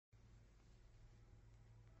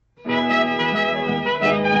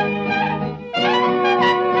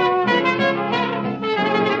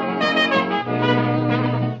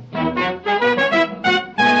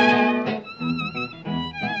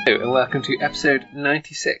and welcome to episode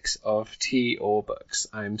 96 of Tea or Books.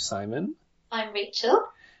 I'm Simon. I'm Rachel.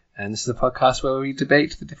 And this is a podcast where we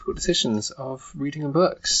debate the difficult decisions of reading and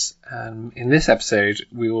books. In this episode,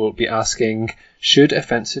 we will be asking, should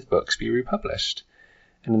offensive books be republished?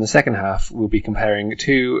 And in the second half, we'll be comparing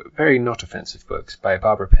two very not offensive books by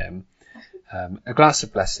Barbara Pym, A Glass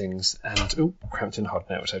of Blessings and Crampton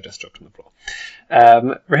Hodder, which I just dropped on the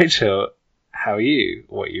floor. Rachel, how are you?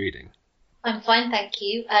 What are you reading? I'm fine, thank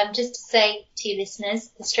you. Just to say to you listeners,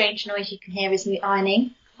 the strange noise you can hear is me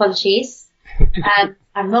ironing. Apologies.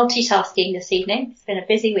 I'm multitasking this evening. It's been a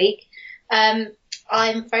busy week.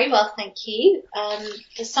 I'm very well, thank you.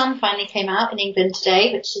 The sun finally came out in England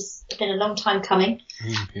today, which has been a long time coming.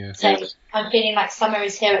 Yes. So I'm feeling like summer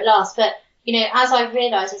is here at last. But, you know, as I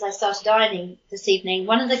realised as I started ironing this evening,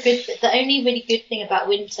 the only really good thing about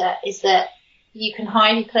winter is that you can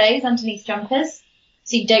hide your clothes underneath jumpers.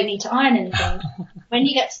 So you don't need to iron anything. When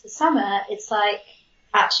you get to the summer, it's like,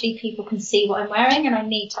 actually people can see what I'm wearing and I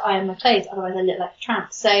need to iron my clothes, otherwise I look like a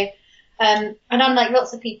tramp. So, and unlike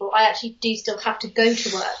lots of people, I actually do still have to go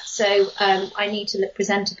to work. So, I need to look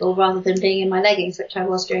presentable rather than being in my leggings, which I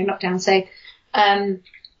was during lockdown. So,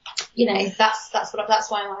 you know, that's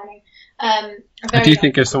why I'm ironing. I do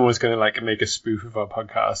think if someone's going to like make a spoof of our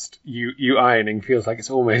podcast, you ironing feels like it's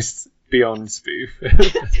almost beyond spoof.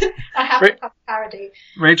 I have to have a parody.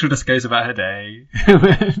 Rachel just goes about her day.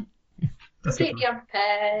 Completely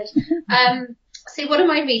unprepared. So what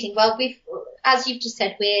am I reading? Well, as you've just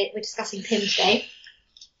said, we're discussing Pym today.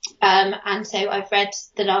 And so I've read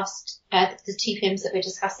the two Pyms that we're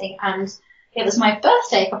discussing, and it was my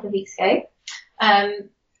birthday a couple of weeks ago.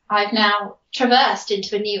 I've now traversed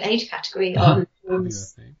into a new age category on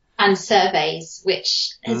Pyms and surveys,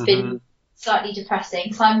 which has been slightly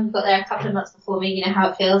depressing. Simon got there a couple of months before me, you know how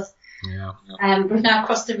it feels. Yeah. We've now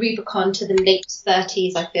crossed the Rubicon to the late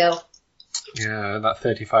 30s, I feel. Yeah, that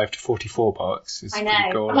 35 to 44 box is I know.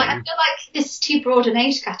 pretty I feel like this is too broad an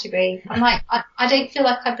age category. I'm like, I don't feel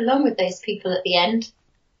like I belong with those people at the end.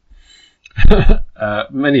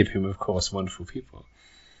 Many of whom, of course, wonderful people.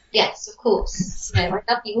 Yes, of course. You know,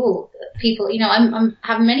 I love you all. People, you know, I'm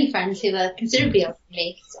having many friends who are considerably older than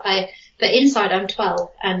me. But inside I'm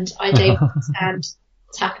 12 and I don't understand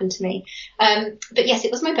what's happened to me. But yes,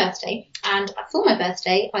 it was my birthday, and for my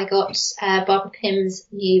birthday I got Barbara Pym's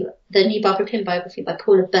the new Barbara Pym biography by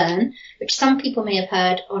Paula Byrne, which some people may have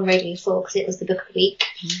heard on Radio 4 because it was the book of the week.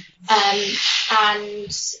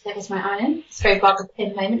 And there was my iron. It's a very Barbara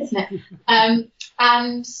Pym moment, isn't it?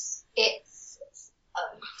 And it's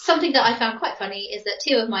something that I found quite funny is that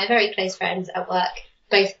two of my very close friends at work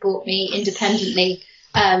both bought me independently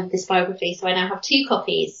this biography, so I now have two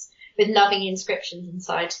copies with loving inscriptions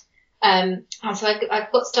inside. And so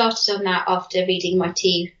I've got started on that after reading my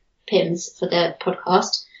two Pyms for the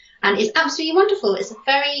podcast, and it's absolutely wonderful. It's a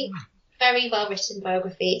very, very well written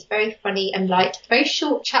biography. It's very funny and light, very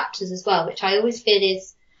short chapters as well, which I always feel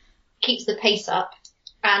keeps the pace up.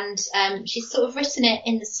 And she's sort of written it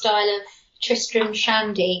in the style of Tristram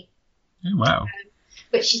Shandy. Oh, wow.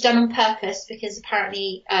 Which she's done on purpose because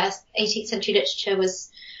apparently 18th century literature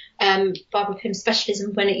was Barbara Pym's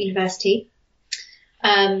specialism when at university,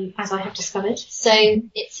 as I have discovered. So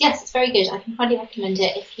it's very good. I can highly recommend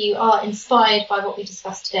it if you are inspired by what we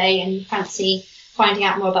discussed today and you fancy finding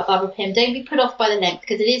out more about Barbara Pym. Don't be put off by the length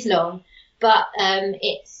because it is long, but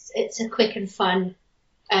it's a quick and fun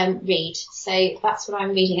read. So that's what I'm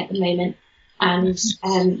reading at the moment.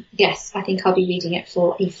 And yes, I think I'll be reading it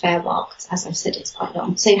for a fair while because, as I've said, it's quite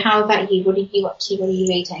long. So how about you? What are you up to? What are you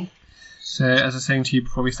reading? So, as I was saying to you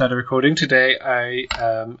before we started recording, today I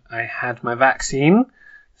had my vaccine.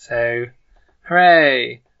 So,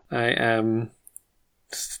 hooray! I am,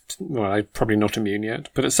 well, I'm probably not immune yet,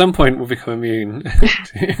 but at some point will become immune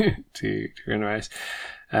to coronavirus.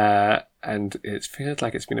 And it feels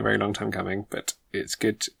like it's been a very long time coming, but it's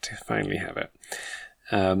good to finally have it.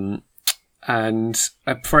 And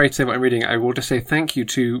before I say what I'm reading, I will just say thank you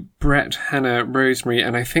to Brett, Hannah, Rosemary,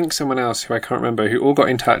 and I think someone else who I can't remember, who all got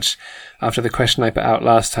in touch after the question I put out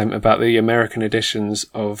last time about the American editions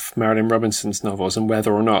of Marilynne Robinson's novels and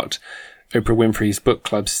whether or not Oprah Winfrey's book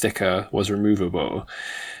club sticker was removable.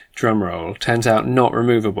 Drumroll. Turns out not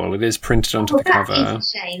removable. It is printed onto the cover. That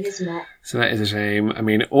is a shame, isn't it? So that is a shame. I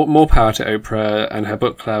mean, more power to Oprah and her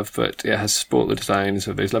book club, but it has spoilt the designs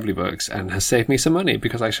of those lovely books and has saved me some money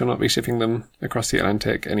because I shall not be shipping them across the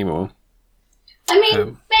Atlantic anymore. I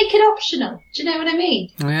mean, make it optional. Do you know what I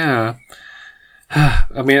mean? Yeah.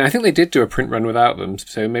 I mean, I think they did do a print run without them,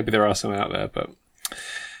 so maybe there are some out there, but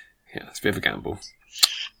yeah, it's a bit of a gamble.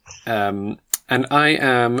 And I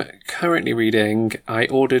am currently reading I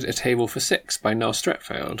Ordered a Table for Six by Nell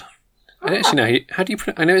Streatfeild. I don't actually know. How do you?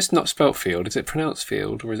 I know it's not spelt field. Is it pronounced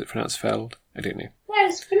field or is it pronounced feld? I don't know. No,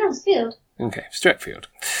 it's pronounced field. Okay, Streatfeild,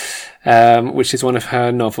 which is one of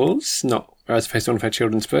her novels, not as opposed to one of her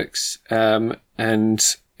children's books,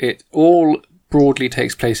 and it all broadly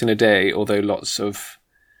takes place in a day, although lots of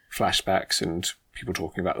flashbacks and people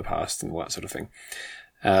talking about the past and all that sort of thing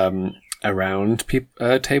around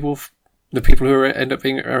the people who end up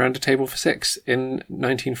being around a table for six in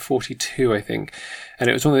 1942, I think, and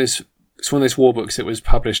it's one of those war books that was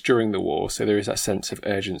published during the war, so there is that sense of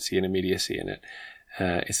urgency and immediacy in it.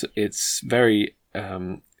 It's very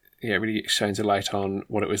it really shines a light on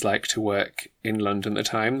what it was like to work in London at the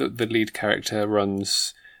time. The lead character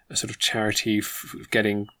runs a sort of charity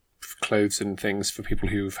getting clothes and things for people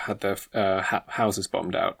who've had their houses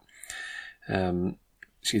bombed out.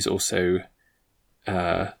 She's also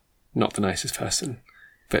not the nicest person,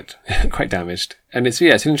 but quite damaged. And it's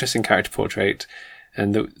an interesting character portrait,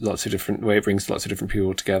 and lots of different way it brings lots of different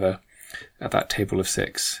people together at that table of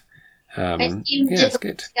six. It's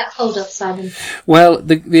good to get hold of, Simon. Well,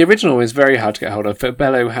 the original is very hard to get hold of, but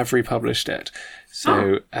Bellow have republished it.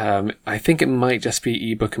 So I think it might just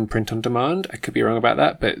be ebook and print on demand. I could be wrong about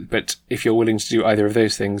that, but if you're willing to do either of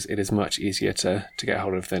those things, it is much easier to get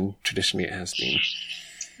hold of than traditionally it has been.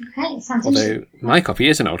 Okay, sounds Although interesting. my copy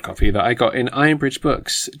is an old copy that I got in Ironbridge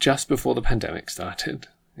Books just before the pandemic started.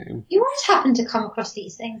 You always happen to come across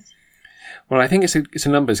these things. Well, I think it's a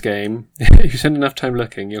numbers game. If you spend enough time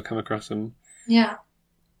looking, you'll come across them. Yeah.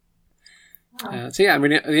 Wow. The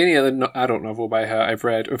only other adult novel by her I've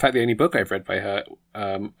read, or in fact the only book I've read by her,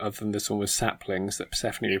 other than this one, was Saplings, that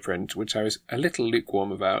Persephone reprint, which I was a little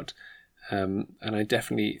lukewarm about, and I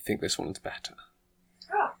definitely think this one's better.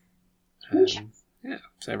 Oh, interesting. Yeah,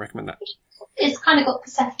 so I recommend that. It's kind of got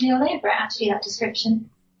Persephone all over it, actually, that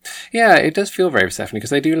description. Yeah, it does feel very Persephone,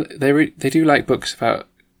 because they do like books about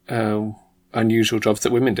unusual jobs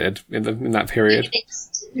that women did in that period.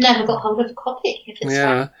 It's never got hold of a copy. If it's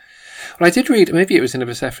yeah. Well, I did read, maybe it was in a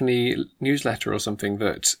Persephone newsletter or something,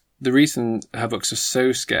 that the reason her books are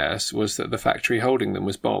so scarce was that the factory holding them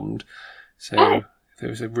was bombed. So there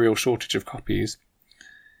was a real shortage of copies.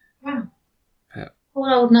 Wow. Yeah.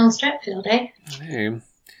 Poor old Noel Streatfeild, eh?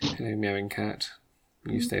 Hello, meowing cat.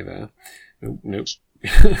 You stay there. Oh, nope.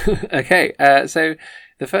 Okay, so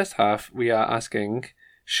the first half we are asking,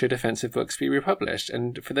 should offensive books be republished?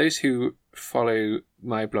 And for those who follow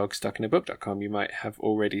my blog stuckinabook.com, you might have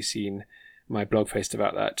already seen my blog post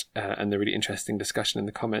about that and the really interesting discussion in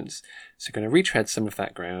the comments. So I'm going to retread some of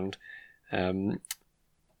that ground. Bear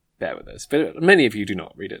with us. But many of you do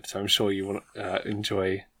not read it, so I'm sure you will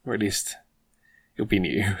enjoy, or at least it'll be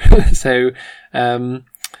new. So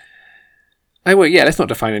let's not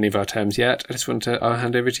define any of our terms yet. I just want to, I'll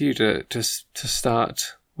hand over to you to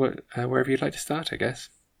start wherever you'd like to start, I guess.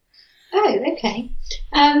 Oh, okay.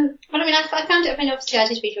 I found it, obviously I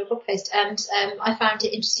did read your blog post, and I found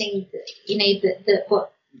it interesting that, that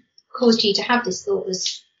what caused you to have this thought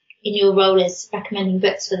was in your role as recommending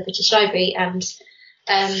books for the British Library, and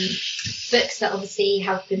books that obviously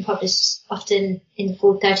have been published often in the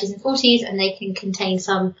 30s and 40s, and they can contain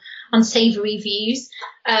some unsavoury views.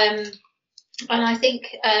 And I think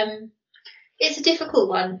it's a difficult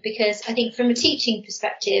one, because I think from a teaching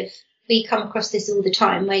perspective, we come across this all the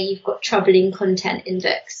time, where you've got troubling content in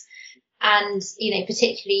books, and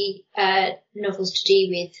particularly novels to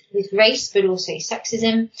do with race, but also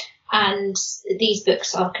sexism. And these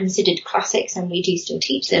books are considered classics, and we do still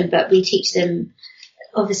teach them, but we teach them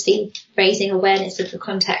obviously raising awareness of the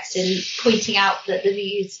context and pointing out that the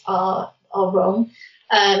views are wrong,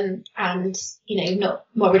 and not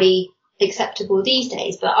morally acceptable these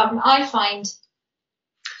days. But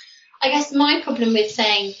I guess my problem with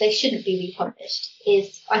saying they shouldn't be republished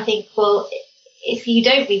is, I think, well, if you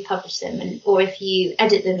don't republish them, or if you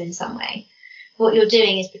edit them in some way, what you're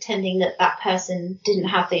doing is pretending that that person didn't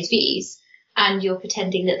have those views, and you're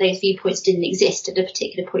pretending that those viewpoints didn't exist at a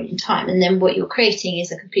particular point in time. And then what you're creating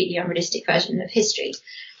is a completely unrealistic version of history,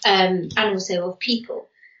 and also of people.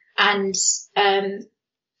 And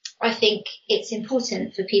I think it's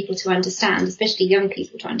important for people to understand, especially young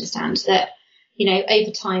people to understand, that over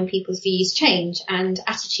time people's views change and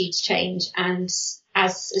attitudes change, and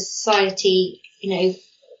as a society,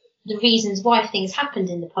 the reasons why things happened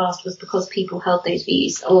in the past was because people held those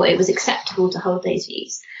views, or it was acceptable to hold those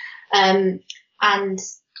views. And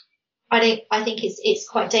I think it's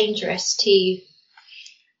quite dangerous to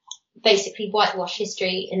basically whitewash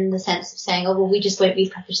history, in the sense of saying, oh, well, we just won't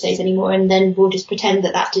republish those anymore, and then we'll just pretend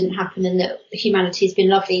that didn't happen, and that humanity has been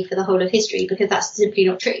lovely for the whole of history, because that's simply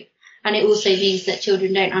not true. And it also means that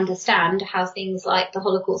children don't understand how things like the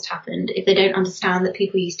Holocaust happened if they don't understand that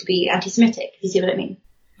people used to be anti-Semitic. You see what I mean?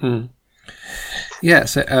 Mm. Yeah,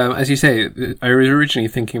 so as you say, I was originally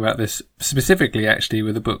thinking about this specifically actually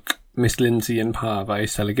with a book, Miss Lindsay and Pa by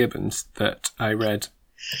Stella Gibbons, that I read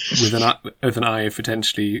with an eye of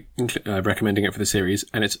potentially recommending it for the series.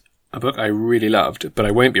 And it's a book I really loved, but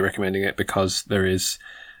I won't be recommending it because there is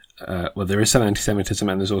some anti-Semitism,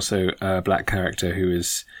 and there's also a black character who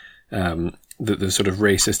is, the sort of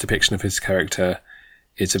racist depiction of his character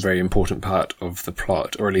is a very important part of the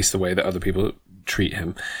plot, or at least the way that other people treat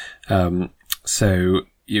him. So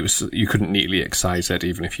you couldn't neatly excise it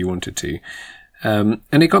even if you wanted to. And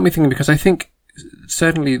it got me thinking, because I think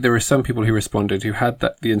certainly there are some people who responded who had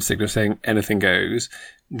the instinct of saying anything goes,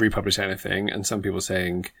 republish anything, and some people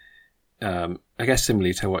saying, I guess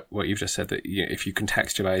similarly to what you've just said, that if you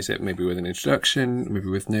contextualize it, maybe with an introduction, maybe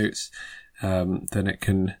with notes, then it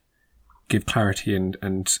can give clarity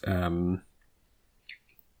and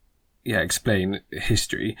explain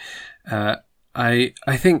history. I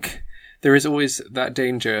think there is always that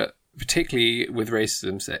danger, particularly with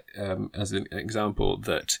racism, as an example,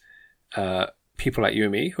 that people like you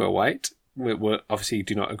and me who are white will obviously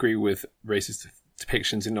do not agree with racist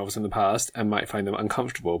depictions in novels in the past and might find them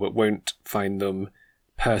uncomfortable, but won't find them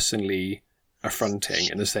personally affronting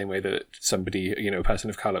in the same way that somebody, a person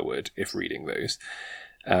of colour would if reading those.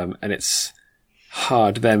 And it's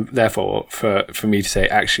hard then, therefore, for me to say,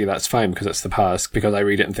 actually, that's fine because it's the past, because I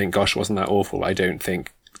read it and think, gosh, wasn't that awful? I don't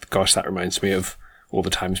think, gosh, that reminds me of all the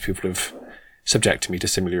times people have subjected me to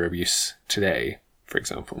similar abuse today, for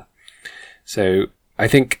example. So I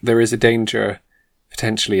think there is a danger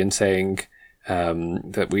potentially in saying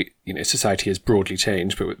that society has broadly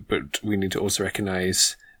changed, but we need to also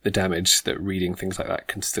recognise the damage that reading things like that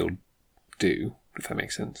can still do, if that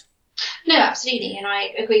makes sense. No, absolutely, and I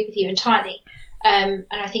agree with you entirely. And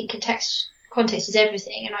I think context is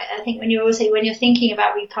everything. And I think when you're thinking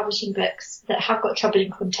about republishing books that have got troubling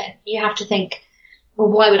content, you have to think, well,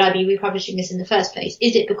 why would I be republishing this in the first place?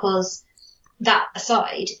 Is it because, that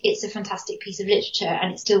aside, it's a fantastic piece of literature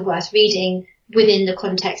and it's still worth reading within the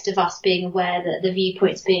context of us being aware that the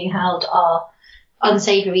viewpoints being held are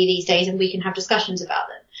unsavoury these days and we can have discussions about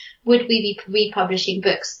them? Would we be republishing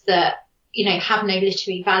books that, have no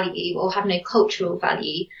literary value or have no cultural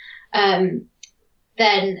value, then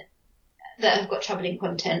that have got troubling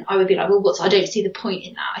content? I would be like, well, I don't see the point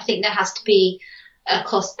in that. I think there has to be a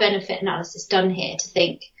cost-benefit analysis done here to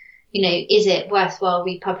think, is it worthwhile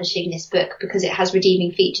republishing this book because it has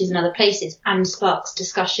redeeming features in other places and sparks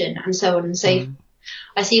discussion and so on and so forth.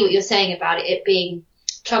 I see what you're saying about it being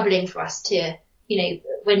troubling for us to,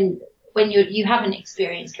 when you haven't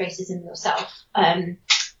experienced racism yourself,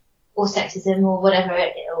 or sexism or whatever,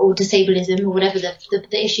 or disableism or whatever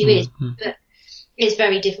the issue is, but it's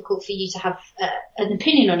very difficult for you to have an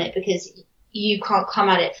opinion on it because you can't come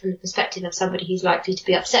at it from the perspective of somebody who's likely to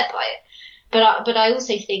be upset by it. But I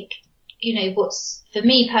also think, what's, for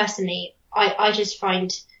me personally, I just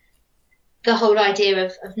find the whole idea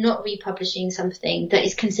of not republishing something that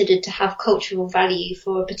is considered to have cultural value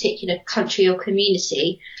for a particular country or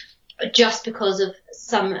community just because of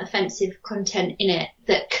some offensive content in it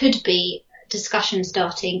that could be discussion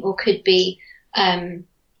starting or could be, I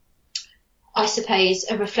suppose,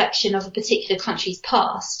 a reflection of a particular country's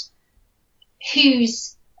past.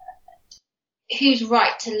 Whose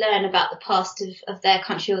right to learn about the past of their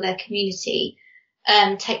country or their community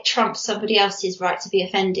trumps somebody else's right to be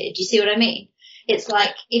offended? Do you see what I mean? It's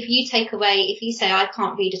like if you say I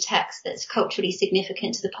can't read a text that's culturally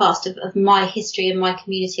significant to the past of my history and my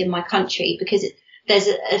community and my country because there's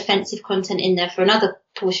offensive content in there for another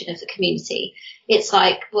portion of the community. It's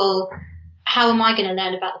like, well, how am I going to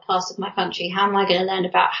learn about the past of my country? How am I going to learn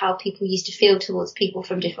about how people used to feel towards people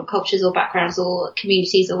from different cultures or backgrounds or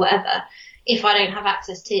communities or whatever? If I don't have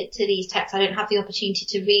access to these texts, I don't have the opportunity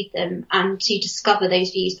to read them and to discover those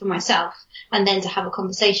views for myself and then to have a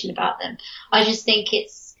conversation about them. I just think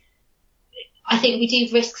I think we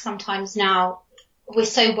do risk sometimes now, we're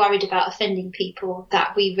so worried about offending people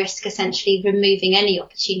that we risk essentially removing any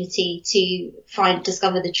opportunity to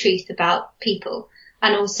discover the truth about people.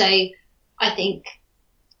 And also, I think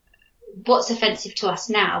what's offensive to us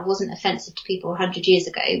now wasn't offensive to people 100 years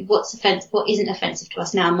ago. What isn't offensive to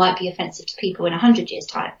us now might be offensive to people in 100 years'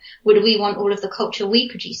 time. Would we want all of the culture we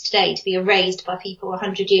produce today to be erased by people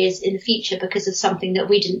 100 years in the future because of something that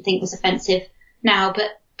we didn't think was offensive now,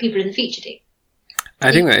 but people in the future do?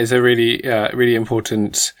 I think that is a really, really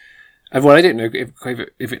important. Well, I don't know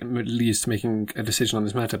if it leads to making a decision on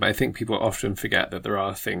this matter, but I think people often forget that there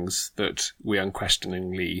are things that we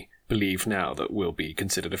unquestioningly believe now that will be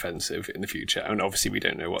considered offensive in the future. And obviously we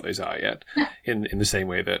don't know what those are yet, in the same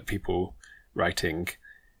way that people writing,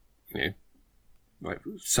 like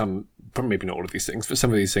some, probably maybe not all of these things, but some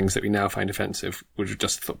of these things that we now find offensive would have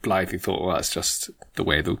just blithely thought, well, that's just the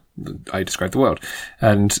way I describe the world.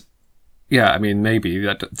 And yeah, I mean, maybe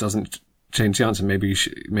that doesn't change the answer.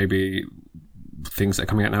 Maybe things that are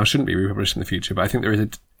coming out now shouldn't be republished in the future. But I think there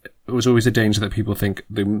was always a danger that people think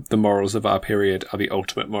the morals of our period are the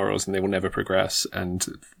ultimate morals and they will never progress. And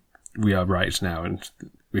we are right now, and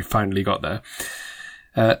we've finally got there.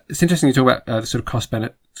 It's interesting you talk about the sort of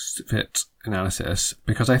cost-benefit analysis,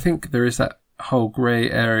 because I think there is that whole grey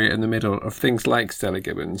area in the middle of things like Stella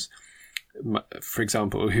Gibbons, for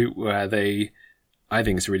example, where I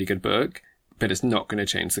think it's a really good book, but it's not going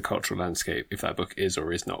to change the cultural landscape if that book is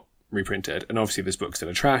or is not reprinted. And obviously there's books that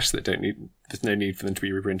are trash that there's no need for them to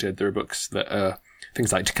be reprinted. There are books that are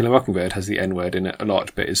things like To Kill a Mockingbird has the N-word in it a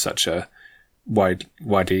lot, but is such a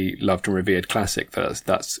widely loved and revered classic that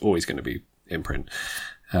that's always going to be in print.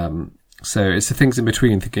 So it's the things in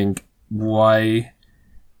between, thinking why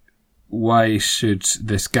should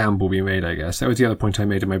this gamble be made, I guess. That was the other point I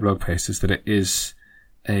made in my blog post, is that it is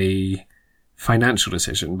a financial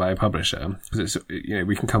decision by a publisher, because it's,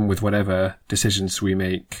 we can come with whatever decisions we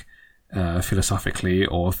make philosophically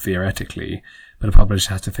or theoretically, but a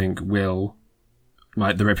publisher has to think,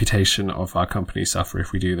 might the reputation of our company suffer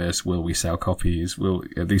if we do this? Will we sell copies?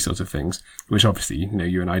 These sorts of things, which obviously,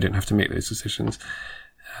 you and I don't have to make those decisions.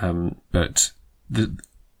 But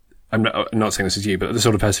I'm not saying this is you, but the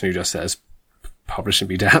sort of person who just says, publish and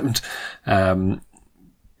be damned,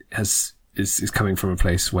 is coming from a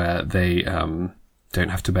place where they don't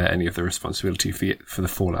have to bear any of the responsibility for the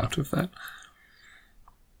fallout of that.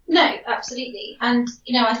 No, absolutely. And,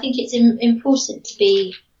 I think it's important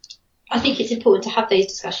to have those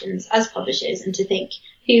discussions as publishers and to think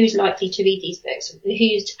who's likely to read these books,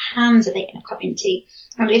 whose hands are they going to come into.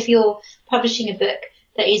 And if you're publishing a book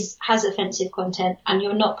that has offensive content and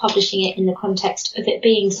you're not publishing it in the context of it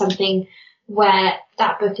being something where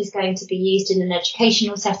that book is going to be used in an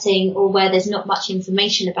educational setting, or where there's not much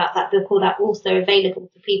information about that book or that author available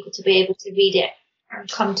for people to be able to read it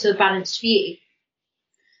and come to a balanced view,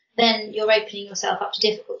 then you're opening yourself up to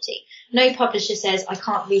difficulty. No publisher says, I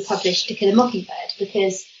can't republish To Kill a Mockingbird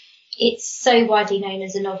because it's so widely known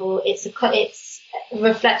as a novel. It's a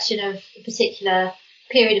reflection of a particular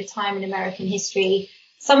period of time in American history.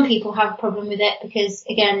 Some people have a problem with it because,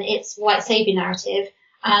 again, it's white savior narrative.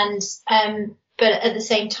 And, but at the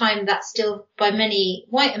same time, that's still by many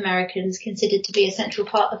white Americans considered to be a central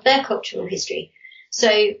part of their cultural history.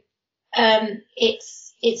 So,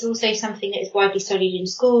 it's also something that is widely studied in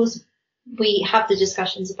schools. We have the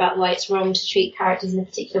discussions about why it's wrong to treat characters in a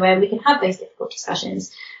particular way, and we can have those difficult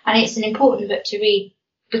discussions. And it's an important book to read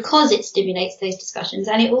because it stimulates those discussions,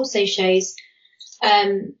 and it also shows,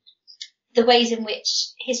 the ways in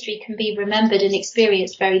which history can be remembered and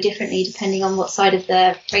experienced very differently depending on what side of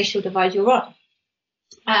the racial divide you're on.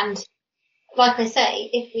 And like I say,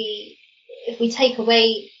 if we take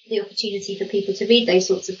away the opportunity for people to read those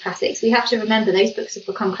sorts of classics, we have to remember those books have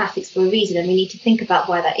become classics for a reason, and we need to think about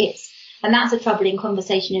why that is. And that's a troubling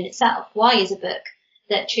conversation in itself. Why is a book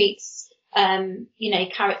that treats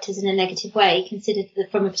characters in a negative way, considered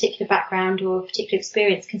from a particular background or a particular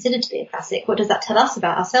experience, considered to be a classic? What does that tell us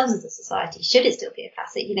about ourselves as a society? Should it still be a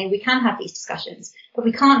classic? We can have these discussions, but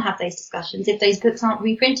we can't have those discussions if those books aren't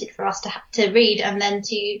reprinted for us to read and then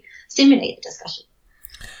to stimulate the discussion.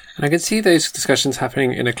 And I can see those discussions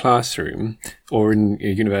happening in a classroom or in a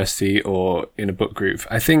university or in a book group.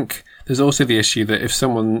 I think there's also the issue that if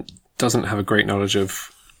someone doesn't have a great knowledge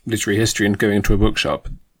of literary history and going into a bookshop,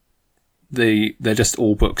 they're just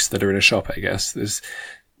all books that are in a shop, I guess.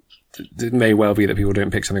 It may well be that people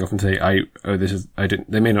don't pick something up and say,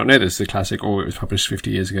 they may not know this is a classic, or it was published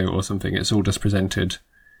 50 years ago or something. It's all just presented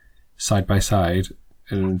side by side,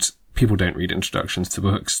 and people don't read introductions to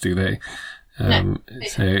books, do they? No.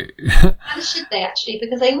 So, and should they actually?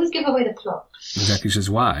 Because they always give away the plot. Exactly, which is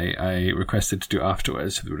why I requested to do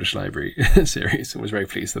Afterwards for the British Library series, and was very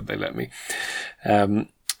pleased that they let me.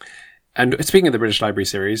 And speaking of the British Library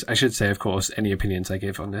series, I should say, of course, any opinions I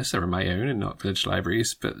give on this are my own and not British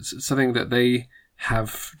Libraries, but something that they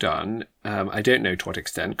have done, I don't know to what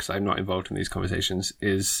extent, because I'm not involved in these conversations,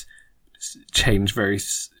 is change very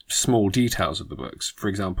small details of the books. For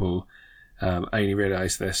example, I only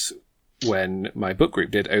realised this when my book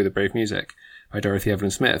group did Oh, the Brave Music by Dorothy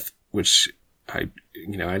Evelyn Smith, which I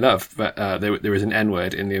love, but there is an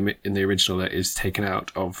N-word in the original that is taken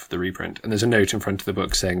out of the reprint, and there's a note in front of the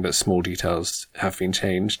book saying that small details have been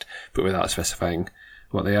changed, but without specifying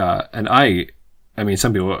what they are. And I I mean,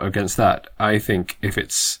 some people are against that. I think if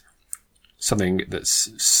it's something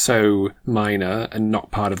that's so minor and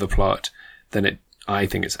not part of the plot, then I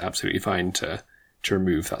think it's absolutely fine to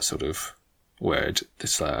remove that sort of word, the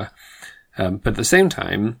slur. But at the same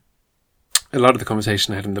time, a lot of the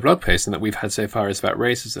conversation I had in the blog post and that we've had so far is about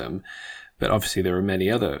racism, but obviously there are many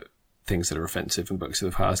other things that are offensive in books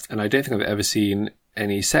of the past, and I don't think I've ever seen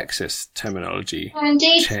any sexist terminology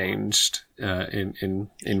changed in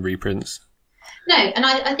reprints. No, and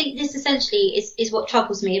I think this essentially is what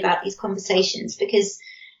troubles me about these conversations, because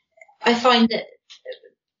I find that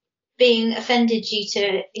being offended due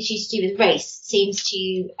to issues to do with race seems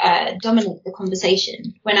to dominate the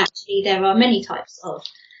conversation, when actually there are many types of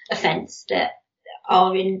offence that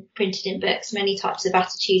are printed in books, many types of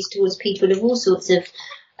attitudes towards people of all sorts of,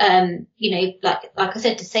 like I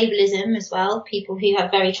said, disableism as well, people who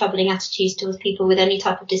have very troubling attitudes towards people with any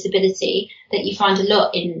type of disability that you find a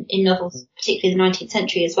lot in novels, particularly in the 19th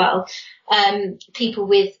century as well. People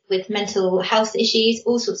with mental health issues,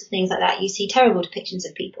 all sorts of things like that. You see terrible depictions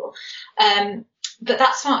of people. But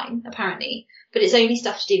that's fine, apparently. But it's only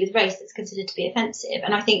stuff to do with race that's considered to be offensive.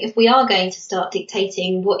 And I think if we are going to start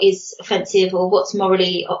dictating what is offensive or what's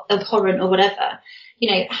morally abhorrent or whatever,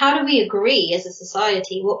 how do we agree as a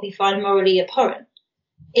society what we find morally abhorrent?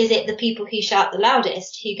 Is it the people who shout the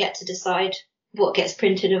loudest who get to decide what gets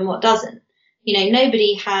printed and what doesn't?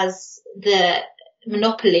 Nobody has the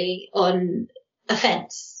monopoly on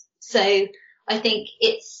offence. So I think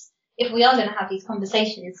if we are going to have these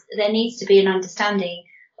conversations, there needs to be an understanding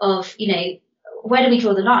of, where do we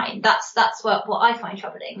draw the line? That's what I find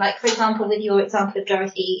troubling. Like, for example, with your example of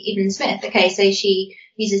Dorothy Evelyn Smith. Okay, so she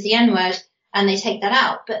uses the N-word and they take that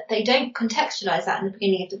out, but they don't contextualise that in the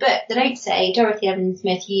beginning of the book. They don't say Dorothy Evelyn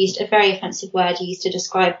Smith used a very offensive word used to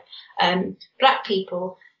describe black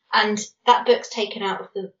people, and that book's taken out of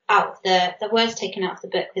the word's taken out of the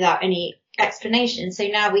book without any explanation. So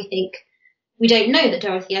now we don't know that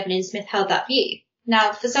Dorothy Evelyn Smith held that view.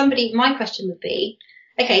 Now, for somebody, my question would be,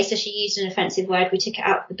 okay, so she used an offensive word, we took it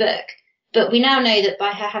out of the book, but we now know that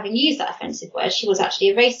by her having used that offensive word, she was actually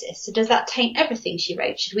a racist. So does that taint everything she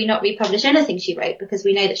wrote? Should we not republish anything she wrote because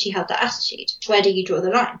we know that she held that attitude? Where do you draw the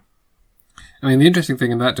line? I mean, the interesting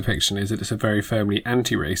thing in that depiction is that it's a very firmly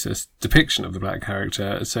anti-racist depiction of the black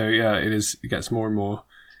character. So, yeah, it gets more and more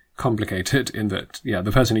complicated in that, yeah,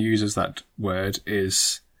 the person who uses that word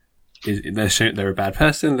they're shown they're a bad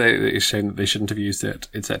person, it's shown that they shouldn't have used it,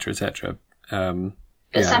 etc., etc.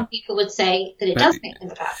 But some people would say that it does make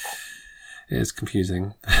them a bad person. It is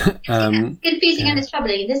confusing. It's confusing and it's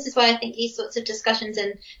troubling. And this is why I think these sorts of discussions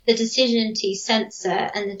and the decision to censor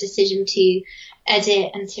and the decision to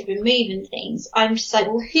edit and to remove and things, I'm just like,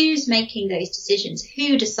 well, who's making those decisions?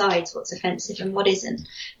 Who decides what's offensive and what isn't?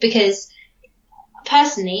 Because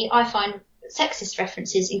personally, I find sexist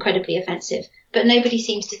references incredibly offensive, but nobody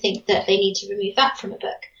seems to think that they need to remove that from a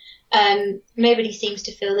book. Nobody seems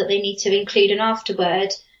to feel that they need to include an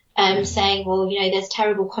afterword saying, well, there's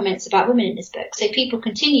terrible comments about women in this book. So people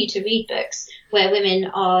continue to read books where women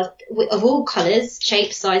are, of all colours,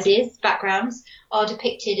 shapes, sizes, backgrounds, are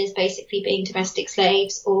depicted as basically being domestic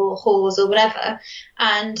slaves or whores or whatever.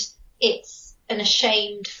 And it's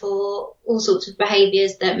ashamed for all sorts of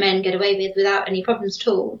behaviours that men get away with without any problems at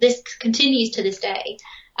all. This continues to this day.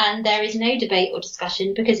 And there is no debate or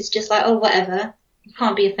discussion because it's just like, oh, whatever. You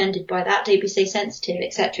can't be offended by that. Don't be so sensitive,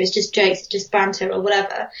 etc. It's just jokes, just banter or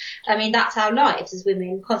whatever. I mean, that's our lives as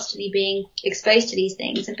women, constantly being exposed to these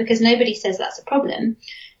things. And because nobody says that's a problem,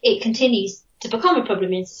 it continues to become a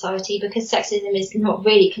problem in society because sexism is not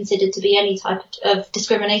really considered to be any type of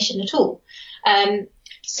discrimination at all.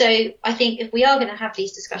 So I think if we are going to have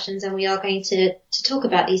these discussions and we are going to talk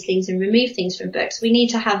about these things and remove things from books, we need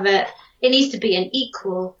to have it needs to be an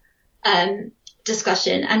equal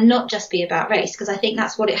discussion and not just be about race, because I think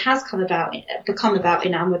that's what it has become about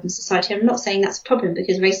in our modern society. I'm not saying that's a problem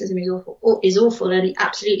because racism is awful and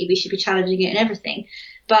absolutely we should be challenging it in everything,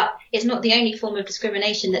 but it's not the only form of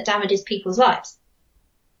discrimination that damages people's lives.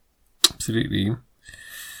 Absolutely.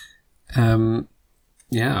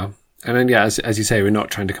 Yeah. And then, yeah, as you say, we're not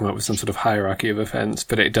trying to come up with some sort of hierarchy of offence,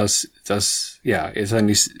 but it does, it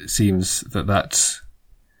only seems that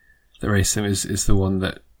racism is the one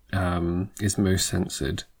that is most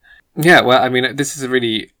censored. Yeah, well, I mean, this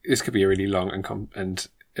could be a really long and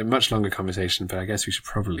a much longer conversation, but I guess we should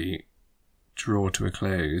probably draw to a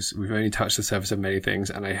close. We've only touched the surface of many things,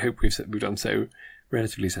 and I hope we've done so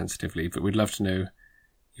relatively sensitively, but we'd love to know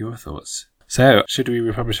your thoughts. So, should we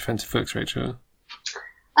republish offensive books, Rachel?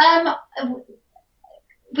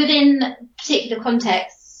 Within particular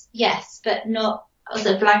contexts, yes, but not as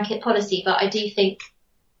a blanket policy. But I do think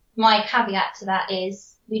my caveat to that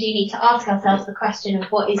is we do need to ask ourselves the question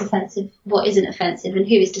of what is offensive, what isn't offensive, and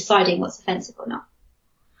who is deciding what's offensive or not.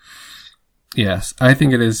 Yes, I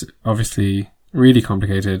think it is obviously really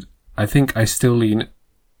complicated. I think I still lean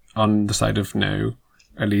on the side of no,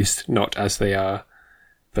 at least not as they are,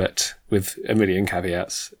 but with a million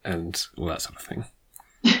caveats and all that sort of thing.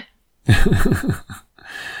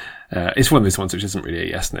 It's one of those ones which isn't really a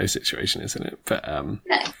yes-no situation, isn't it? But No.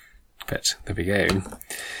 but there we go.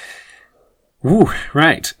 Ooh,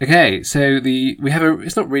 right. Okay, so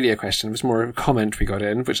it's not really a question, it was more a comment we got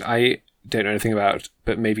in, which I don't know anything about,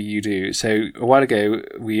 but maybe you do. So a while ago,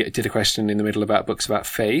 we did a question in the middle about books about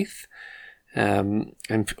faith, and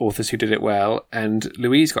authors who did it well, and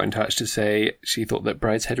Louise got in touch to say she thought that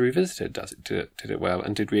Brideshead Revisited did it well,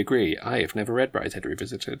 and did we agree? I have never read Brideshead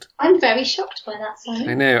Revisited. I'm very shocked by that, Simon.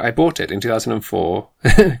 I know, I bought it in 2004,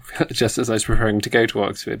 just as I was preparing to go to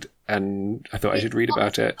Oxford, and I thought I should read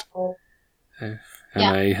about it. And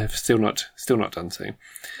yeah. I have still not done so.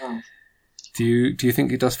 Oh. Do you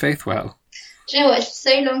think it does faith well? Do you know what? It's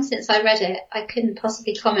so long since I read it, I couldn't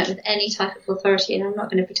possibly comment with any type of authority, and I'm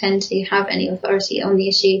not going to pretend to have any authority on the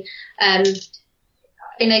issue. I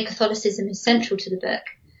know Catholicism is central to the book,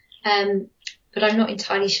 but I'm not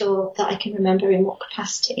entirely sure that I can remember in what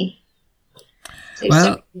capacity. So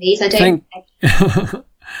well, Louise, I don't think.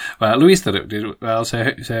 Well, Louise thought it did well,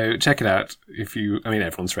 so check it out.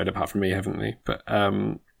 Everyone's read it apart from me, haven't they? But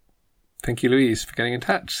thank you, Louise, for getting in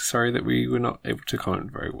touch. Sorry that we were not able to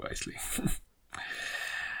comment very wisely.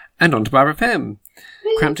 And on to Barbara Pym.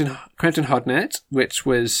 Crampton Hodnet, which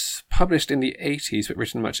was published in the 80s, but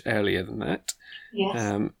written much earlier than that.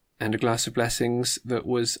 Yes. And A Glass of Blessings, that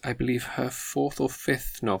was, I believe, her fourth or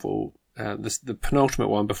fifth novel, the penultimate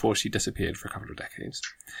one before she disappeared for a couple of decades.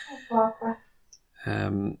 Oh, Barbara.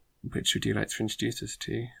 Which would you like to introduce us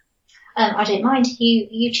to? I don't mind.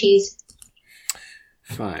 You choose.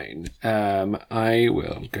 Fine. I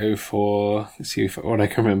will go for, let's see what I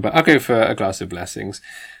can remember. I'll go for A Glass of Blessings,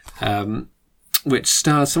 which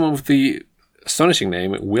stars someone with the astonishing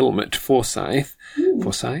name Wilmot Forsyth,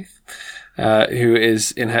 who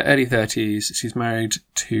is in her early 30s. She's married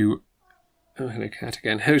to,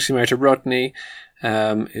 she's married to Rodney,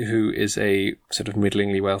 who is a sort of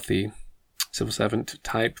middlingly wealthy civil servant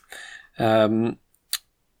type. He's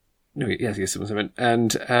a civil servant.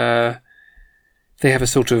 And they have a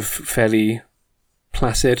sort of fairly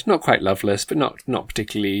placid, not quite loveless, but not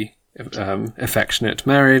particularly affectionate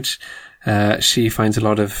marriage. She finds a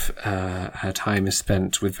lot of her time is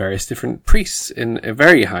spent with various different priests in a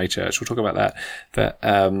very high church. We'll talk about that. But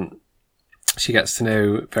she gets to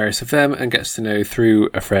know various of them and gets to know through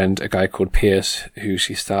a friend a guy called Pierce, who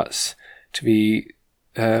she starts to be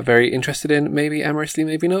very interested in, maybe amorously,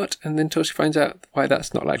 maybe not, and then until she finds out why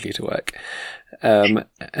that's not likely to work.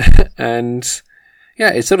 And yeah,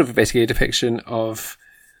 it's sort of basically a depiction of,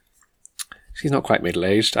 she's not quite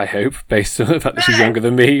middle-aged, I hope, based on the fact that she's younger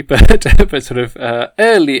than me, but sort of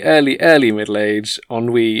early middle-age,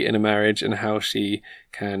 ennui in a marriage, and how she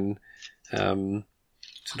can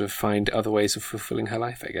sort of find other ways of fulfilling her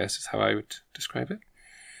life, I guess, is how I would describe it.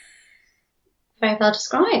 Very well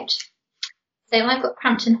described. So I've got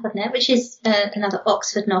Crampton Hodnet, which is another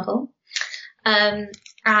Oxford novel, and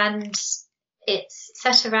it's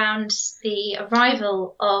set around the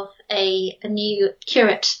arrival of a new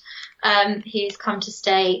curate who's come to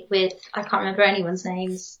stay with, I can't remember anyone's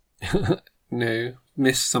names. No,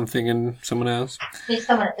 Miss something and someone else.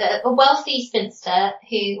 A wealthy spinster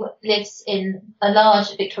who lives in a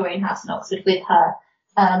large Victorian house in Oxford with her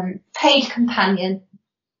paid companion.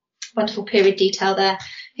 Wonderful period detail there,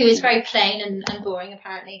 who is very plain and boring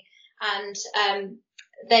apparently, and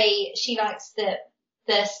she likes the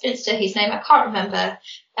spinster whose name I can't remember.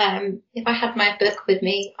 If I had my book with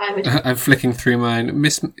me, I would. I'm flicking through mine.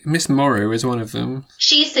 Miss Morrow is one of them.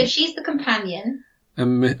 She's the companion.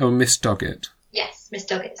 Miss Doggett. Yes, Miss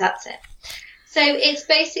Doggett. That's it. So it's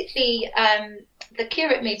basically the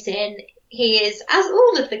curate moves in. He is, as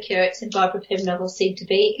all of the curates in Barbara Pym novels seem to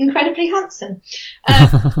be, incredibly handsome.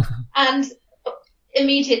 And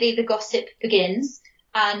immediately the gossip begins,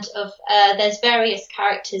 and there's various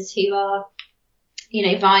characters who are,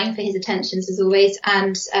 vying for his attentions as always,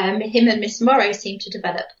 and him and Miss Morrow seem to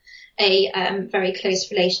develop a very close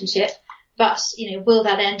relationship. But, will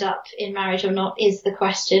that end up in marriage or not is the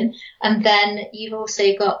question. And then you've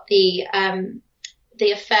also got the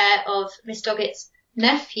affair of Miss Doggett's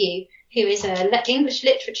nephew, who is an English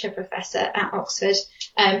literature professor at Oxford.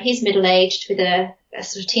 He's middle-aged with a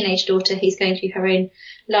sort of teenage daughter who's going through her own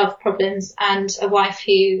love problems, and a wife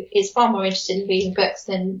who is far more interested in reading books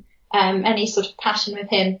than any sort of passion with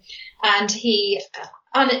him. And he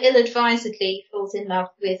ill-advisedly falls in love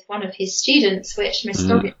with one of his students, which Miss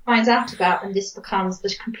Doggett finds out about, and this becomes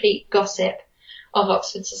the complete gossip of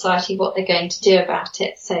Oxford society, what they're going to do about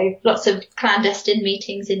it. So lots of clandestine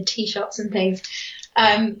meetings in tea shops and things.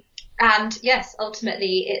 And yes,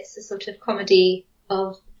 ultimately it's a sort of comedy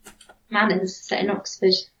of manners set in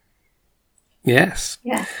Oxford. Yes.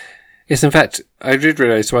 Yeah. Yes, in fact, I did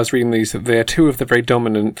realise while I was reading these that they are two of the very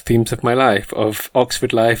dominant themes of my life, of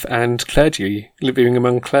Oxford life and clergy, living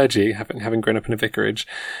among clergy, having grown up in a vicarage,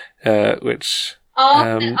 which...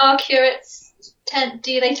 Are curates,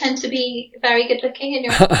 do they tend to be very good looking in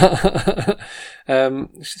your... I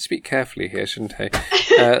should speak carefully here, shouldn't I?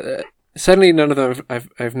 Certainly none of them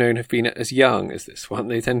I've known have been as young as this one.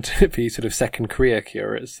 They tend to be sort of second career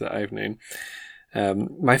curates that I've known.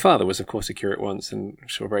 My father was, of course, a curate once, and I'm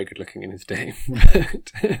sure very good looking in his day.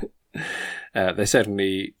 But they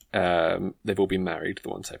certainly, they've all been married, the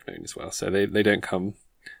ones I've known as well. So they don't come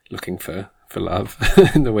looking for love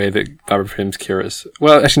in the way that Barbara Prim's curates.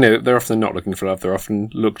 Well, actually, no, they're often not looking for love. They're often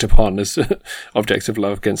looked upon as objects of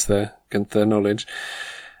love against their knowledge.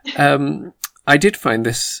 I did find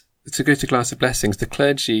this, to go to Glass of Blessings, the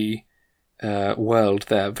clergy world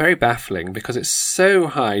there very baffling, because it's so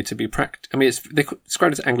high to be I mean, they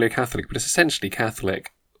describe it as Anglo-Catholic, but it's essentially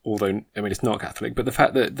Catholic, although, I mean, it's not Catholic, but the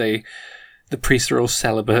fact that the priests are all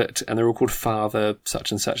celibate and they're all called Father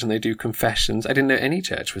such and such, and they do confessions. I didn't know any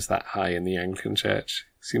church was that high in the Anglican Church.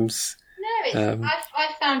 Seems... No,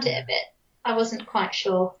 I found it a bit... I wasn't quite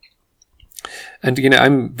sure. And,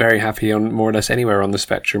 I'm very happy on more or less anywhere on the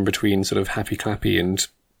spectrum between sort of happy clappy and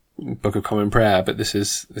Book of Common Prayer, but this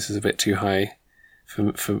is a bit too high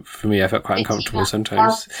for me. I felt quite uncomfortable sometimes.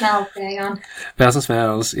 Bells and smells going on. Bells and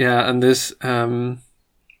smells, yeah, and there's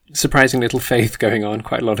surprising little faith going on,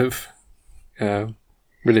 quite a lot of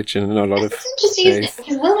religion and a lot of interesting, faith. Isn't it?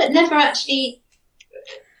 Because Wilmot never actually...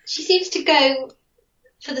 She seems to go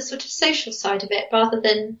for the sort of social side of it, rather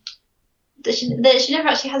than... She never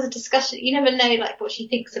actually has a discussion. You never know what she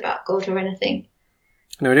thinks about God or anything.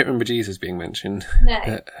 No, I don't remember Jesus being mentioned.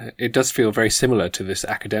 No. It does feel very similar to this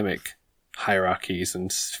academic hierarchies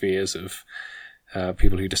and spheres of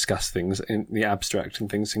people who discuss things in the abstract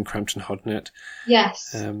and things in Crampton Hodnet.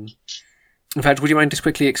 Yes. In fact, would you mind just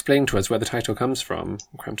quickly explaining to us where the title comes from,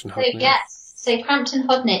 Crampton Hodnet? Yes. So Crampton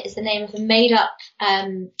Hodnet is the name of a made-up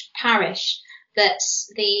parish that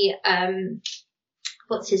the...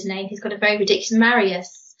 what's his name? He's got a very ridiculous...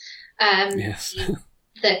 Marius. Yes.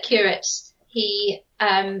 The curate... him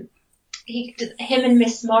and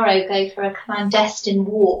Miss Morrow go for a clandestine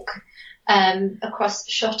walk across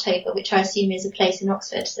Shotover, which I assume is a place in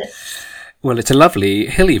Oxford. Well, it's a lovely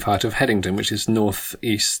hilly part of Headington, which is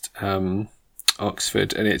north-east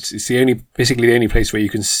Oxford, and it's basically the only place where you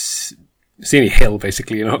can see any hill,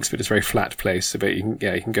 basically, in Oxford. It's a very flat place, but you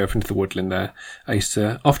can go up into the woodland there. I used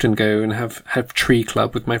to often go and have tree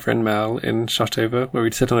club with my friend Mal in Shotover, where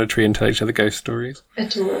we'd sit on a tree and tell each other ghost stories.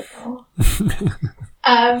 Adorable.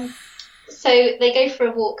 So they go for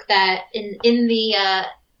a walk there in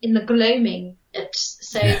the gloaming,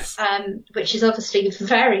 Yes. which is obviously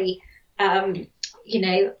very,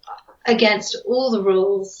 against all the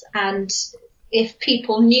rules, and if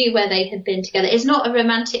people knew where they had been together, it's not a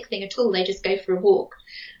romantic thing at all. They just go for a walk,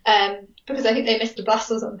 because I think they missed a bus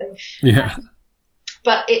or something. Yeah.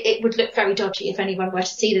 But it would look very dodgy if anyone were to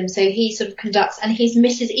see them. So he sort of conducts, and he's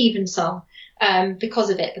Mrs. Evensong, because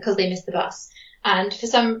of it, because they missed the bus. And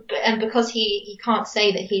because he can't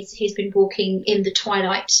say that he's been walking in the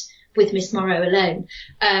twilight with Miss Morrow alone,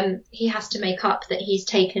 he has to make up that he's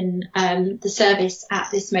taken the service at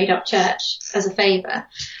this made-up church as a favour,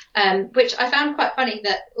 which I found quite funny,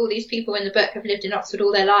 that all these people in the book have lived in Oxford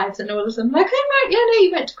all their lives, and all of them like, oh right, yeah, no,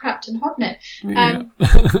 you went to Crampton Hodnet. And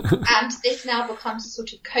this now becomes a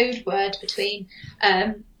sort of code word between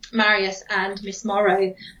Marius and Miss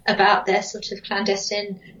Morrow about their sort of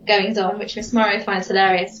clandestine goings on, which Miss Morrow finds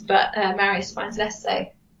hilarious, but Marius finds less so.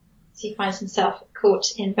 So he finds himself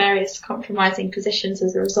caught in various compromising positions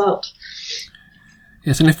as a result.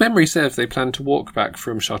 Yes, and if memory serves, they plan to walk back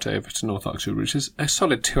from Shotover to North Oxford, which is a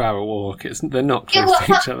solid 2-hour walk. They're not close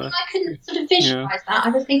to each other. I couldn't sort of visualise that. I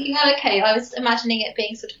was thinking, I was imagining it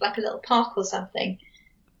being sort of like a little park or something.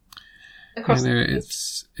 Across it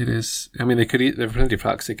is. I mean, there are plenty of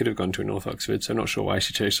parks they could have gone to in North Oxford, so I'm not sure why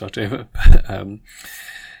she chose Shotover. But,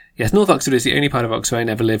 yes, North Oxford is the only part of Oxford I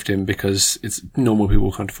never lived in, because it's normal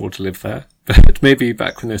people can't afford to live there. But maybe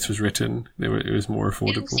back when this was written, it was more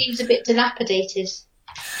affordable. It seems a bit dilapidated.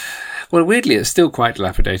 Well, weirdly, it's still quite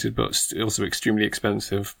dilapidated, but also extremely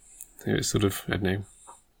expensive. It's sort of, I don't know,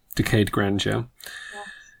 decayed grandeur,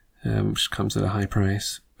 which comes at a high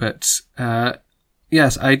price. But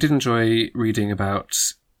yes, I did enjoy reading about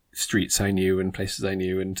streets I knew and places I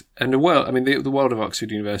knew, and the world. I mean, the world of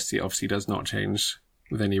Oxford University obviously does not change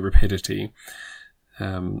with any rapidity.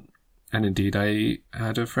 And indeed, I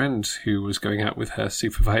had a friend who was going out with her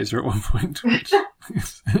supervisor at one point, which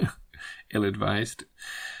is ill-advised.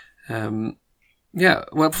 Yeah,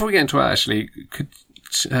 well, before we get into that, actually,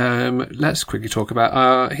 let's quickly talk about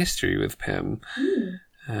our history with Pym.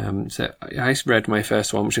 So I read my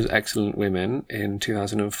first one, which was Excellent Women, in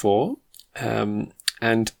 2004,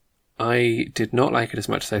 and I did not like it as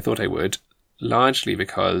much as I thought I would, largely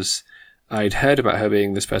because I'd heard about her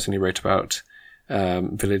being this person who wrote about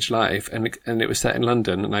village life, and it was set in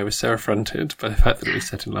London, and I was so affronted by the fact that it was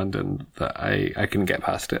set in London that I couldn't get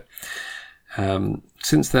past it.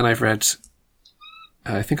 Since then, I've read,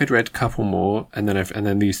 I think I'd read a couple more, and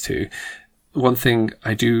then these two. One thing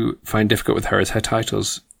I do find difficult with her is her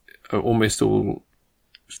titles are almost all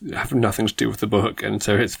have nothing to do with the book, and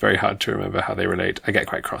so it's very hard to remember how they relate. I get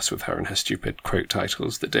quite cross with her and her stupid quote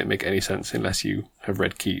titles that don't make any sense unless you have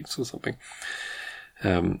read Keats or something.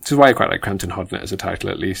 This is why I quite like Crampton Hodnet as a title.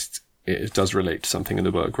 At least it does relate to something in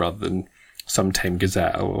the book rather than Some Tame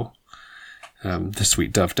Gazelle or The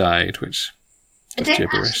Sweet Dove Died, which I don't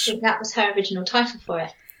actually think that was her original title for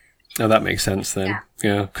it. Oh, that makes sense then.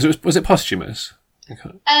 Yeah, because was it posthumous?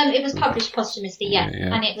 It was published posthumously, yeah,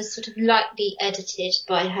 and it was sort of lightly edited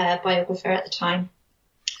by her biographer at the time.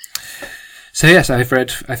 So yes, I've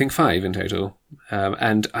read, I think, 5 in total,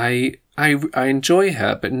 and I enjoy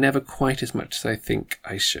her, but never quite as much as I think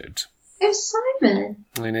I should. Oh, Simon!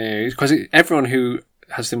 I know, because everyone who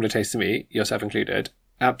has similar taste to me, yourself included,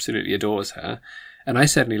 absolutely adores her, and I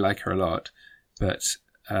certainly like her a lot, but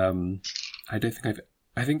I don't think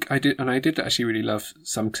I think I did, and I did actually really love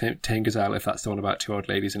Some Tame Gazelle, if that's the one about 2 old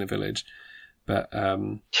ladies in a village. But,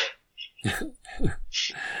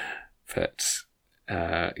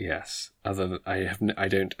 yes, other than I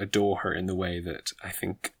don't adore her in the way that I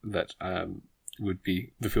think that would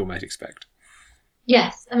be the film I'd expect.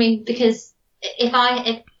 Yes, I mean, because if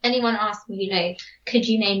anyone asked me, could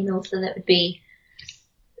you name an author that would be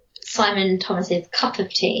Simon Thomas's cup of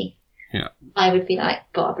tea? Yeah, I would be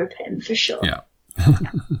like Barbara Pym for sure. Yeah.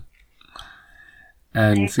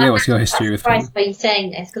 And what's your history with her? I'm surprised by you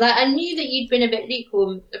saying this, because I knew that you'd been a bit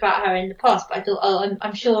lukewarm about her in the past, but I thought,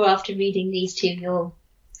 I'm sure after reading these two you'll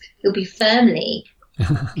be firmly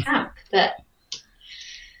camp, but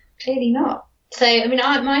clearly not. So, I mean,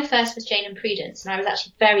 my first was Jane and Prudence, and I was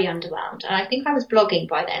actually very underwhelmed, and I think I was blogging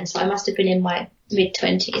by then, so I must have been in my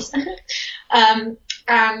mid-20s.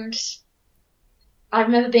 And I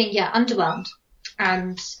remember being, underwhelmed,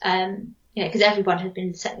 and because everyone had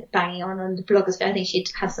been banging on the blogosphere. I think she'd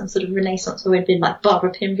had some sort of renaissance where it'd been like Barbara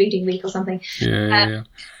Pym reading week or something. Yeah.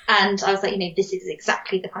 And I was like, this is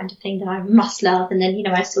exactly the kind of thing that I must love. And then,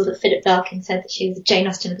 I saw that Philip Larkin said that she was a Jane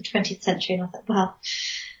Austen of the 20th century. And I thought, well,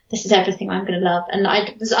 this is everything I'm going to love. And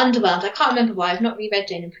I was underwhelmed. I can't remember why. I've not reread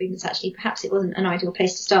Jane and Prudence, actually. Perhaps it wasn't an ideal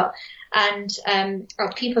place to start. And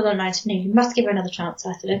people online said, no, you must give her another chance. So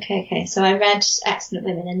I said, okay. So I read Excellent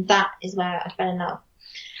Women, and that is where I fell in love.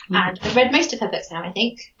 And I've read most of her books now, I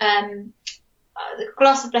think. The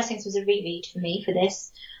Glass of Blessings was a reread for me for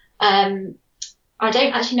this. I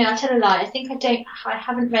don't actually know. I'll tell a lie. I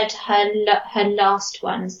haven't read her last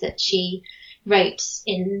ones that she must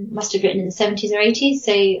have written in the 70s or 80s.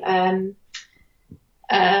 So,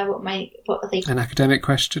 what are they? An Academic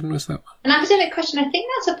Question, was that one? An Academic Question. I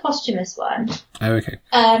think that's a posthumous one. Oh, okay.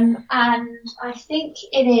 And I think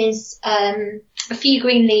it is, A Few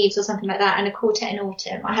Green Leaves or something like that, and A Quartet in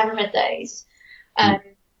Autumn. I haven't read those.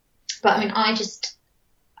 But I mean, I just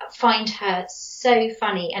find her so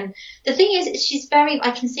funny. And the thing is,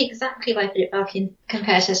 I can see exactly why Philip Larkin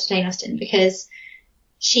compared her to Jane Austen, because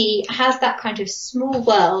she has that kind of small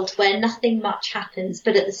world where nothing much happens,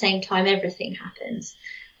 but at the same time, everything happens.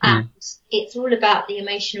 And it's all about the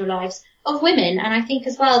emotional lives of women. And I think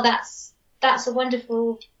as well, that's a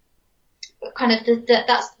wonderful kind of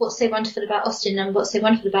that's what's so wonderful about Austen, and what's so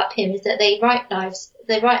wonderful about Pym is that they write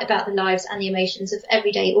about the lives and the emotions of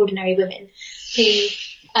everyday ordinary women who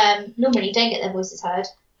normally don't get their voices heard,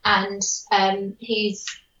 and whose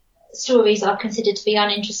stories are considered to be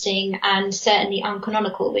uninteresting and certainly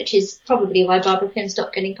uncanonical, which is probably why Barbara Pym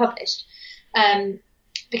stopped getting published.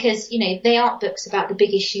 Because, they aren't books about the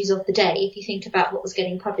big issues of the day, if you think about what was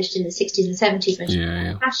getting published in the 60s and 70s when she was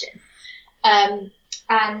in fashion.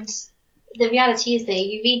 And the reality is that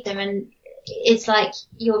you read them and it's like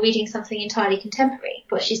you're reading something entirely contemporary.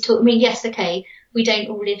 But she's talking, yes, okay, we don't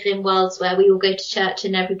all live in worlds where we all go to church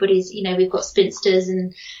and everybody's, we've got spinsters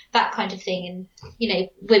and that kind of thing, and,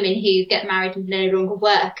 women who get married and no longer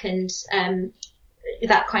work, and,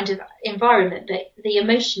 that kind of environment, but the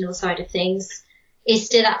emotional side of things is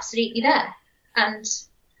still absolutely there. And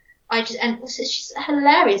also she's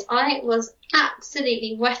hilarious. I was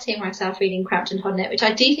absolutely wetting myself reading Crampton Hodnett, which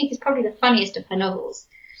I do think is probably the funniest of her novels.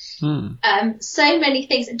 So many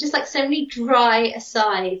things, and just like so many dry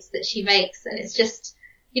asides that she makes, and it's just,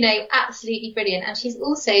 you know, absolutely brilliant. And she's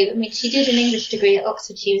also, I mean, she did an English degree at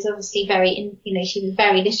Oxford. She was obviously she was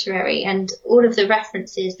very literary, and all of the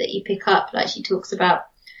references that you pick up, like she talks about,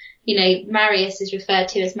 you know, Marius is referred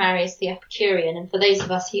to as Marius the Epicurean. And for those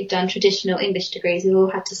of us who've done traditional English degrees, we've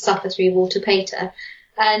all had to suffer through Walter Pater.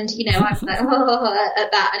 And, you know, I'm like,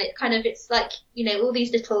 at that. And it's like, you know, all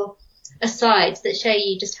these little asides that show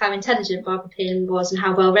you just how intelligent Barbara Pym was and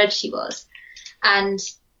how well read she was. And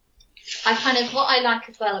what I like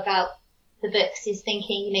as well about the books is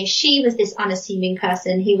thinking, you know, she was this unassuming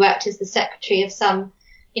person who worked as the secretary of some,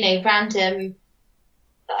 you know, random,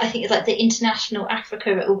 I think it's like the International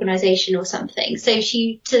Africa Organization or something. So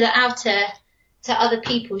to other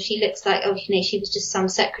people, she looks like, oh, you know, she was just some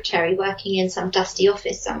secretary working in some dusty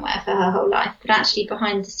office somewhere for her whole life. But actually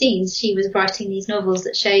behind the scenes, she was writing these novels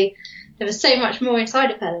that show there was so much more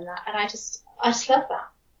inside of her than that. And I just love that.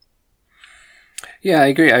 Yeah, I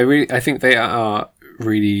agree. I think they are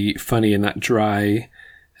really funny in that dry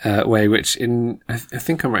way, which I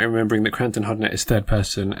think I'm right remembering that Crampton Hodnett is third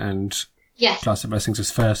person and Glass of Blessings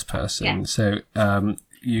is first person. Yeah. So,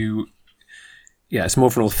 it's more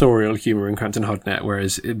of an authorial humour in Crampton Hodnett,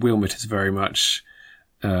 whereas Wilmot is very much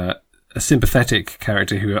a sympathetic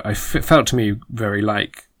character who felt to me very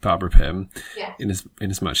like Barbara Pym, in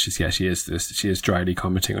as much as she is dryly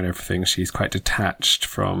commenting on everything. She's quite detached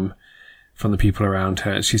from the people around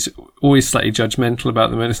her. She's always slightly judgmental about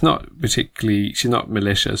them, and she's not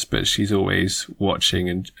malicious, but she's always watching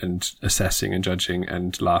and assessing and judging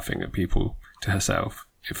and laughing at people to herself,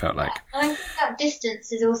 it felt like. I think that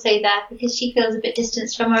distance is also there because she feels a bit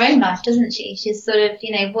distanced from her own life, doesn't she? She's sort of,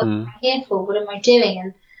 you know, what am I here for? What am I doing?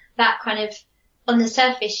 And that kind of, on the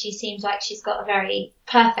surface, she seems like she's got a very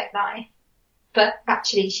perfect life, but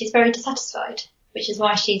actually she's very dissatisfied, which is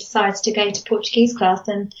why she decides to go to Portuguese class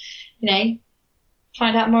and, you know,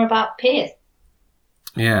 find out more about Piers.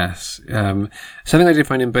 Yes. Something I did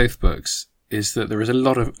find in both books is that there is a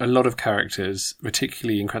lot of characters,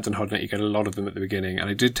 particularly in Crampton Hodnett. You get a lot of them at the beginning, and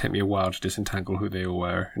it did take me a while to disentangle who they all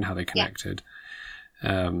were and how they connected.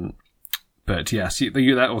 Yeah. But yes,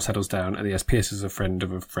 that all settles down. And yes, Piers is a friend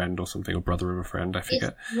of a friend or something, or brother of a friend, I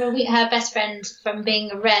forget. Her best friend from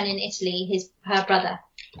being a wren in Italy, her brother.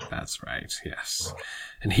 That's right, yes.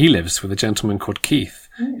 And he lives with a gentleman called Keith,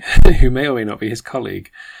 who may or may not be his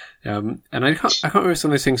colleague. And I can't remember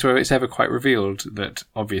some of those things where it's ever quite revealed that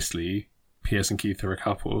obviously Piers and Keith are a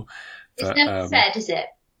couple. It's never said, is it?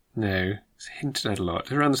 No, it's hinted at a lot.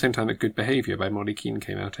 It's around the same time that Good Behaviour by Molly Keane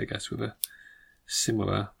came out, I guess, with a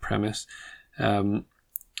similar premise. And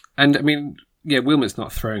I mean, yeah, Wilmot's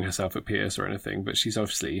not throwing herself at Piers or anything, but she's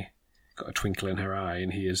obviously got a twinkle in her eye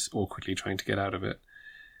and he is awkwardly trying to get out of it.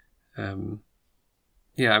 I mean,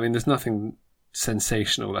 there's nothing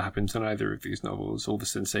sensational that happens in either of these novels. All the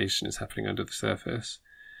sensation is happening under the surface.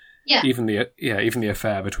 Yeah. Even the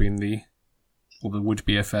affair between the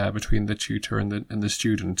would-be affair between the tutor and the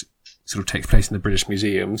student sort of takes place in the British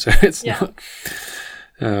Museum. So it's not.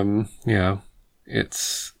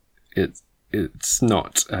 It's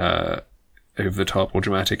not over the top or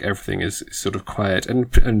dramatic. Everything is sort of quiet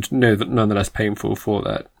and nonetheless painful for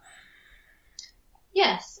that.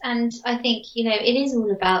 Yes, and I think, you know, it is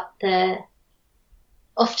all about the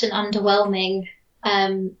often underwhelming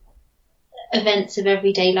events of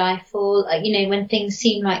everyday life, or, you know, when things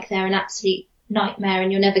seem like they're an absolute nightmare and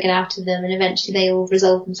you'll never get out of them, and eventually they all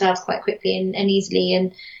resolve themselves quite quickly and easily.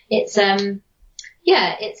 And it's,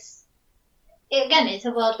 it's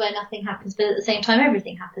a world where nothing happens, but at the same time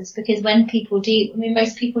everything happens, because when people do, I mean,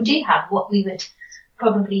 most people do have what we would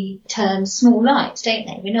probably term small lives, don't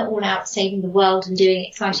they? We're not all out saving the world and doing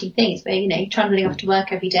exciting things. We're, you know, trundling off to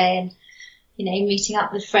work every day and, you know, meeting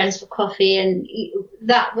up with friends for coffee, and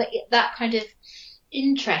that kind of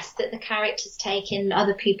interest that the characters take in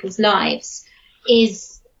other people's lives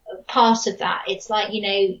is part of that. It's like, you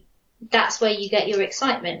know, that's where you get your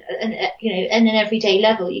excitement, and you know, and an everyday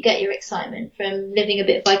level, you get your excitement from living a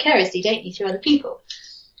bit vicariously, don't you, through other people.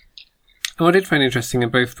 And what I did find interesting in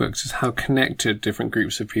both books is how connected different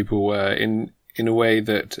groups of people were in a way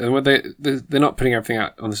that they're not putting everything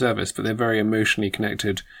out on the surface, but they're very emotionally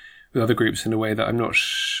connected with other groups in a way that I'm not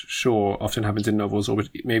sure often happens in novels, or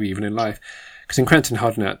maybe even in life. Because in Crampton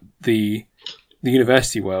Hodnett, the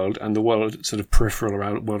university world and the world sort of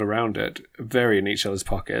peripheral world around it vary in each other's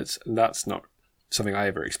pockets, and that's not something I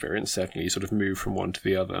ever experienced. Certainly, you sort of move from one to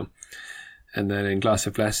the other. And then in Glass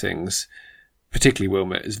of Blessings, particularly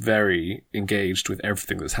Wilmot is very engaged with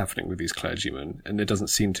everything that's happening with these clergymen, and there doesn't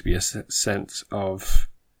seem to be a sense of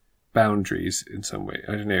boundaries in some way.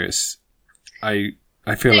 I don't know.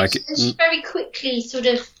 I feel like she very quickly sort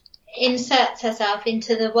of inserts herself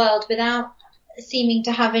into the world without seeming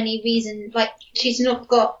to have any reason. Like, she's not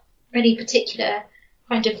got any particular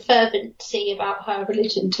kind of fervency about her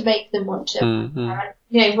religion to make them want to.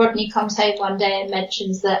 Mm-hmm. Rodney comes home one day and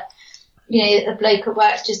mentions that a bloke at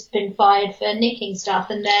work's just been fired for nicking stuff,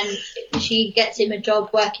 and then she gets him a job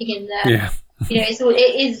working in the. Yeah.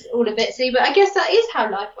 It is all a bit silly, but I guess that is how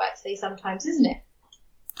life works though sometimes, isn't it?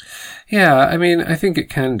 Yeah, I mean, I think it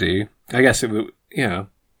can do. I guess it will, yeah.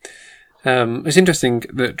 It's interesting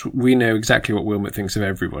that we know exactly what Wilmot thinks of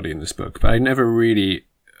everybody in this book, but I never really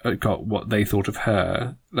got what they thought of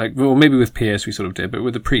her. Like, well, maybe with Piers we sort of did, but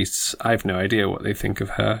with the priests, I have no idea what they think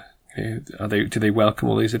of her. Do they welcome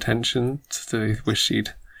all these attentions? Do they wish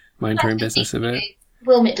she'd mind her own business a bit?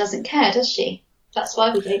 Wilmot doesn't care, does she? That's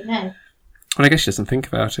why we don't know. Well, I guess she doesn't think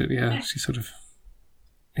about it, yeah. She sort of,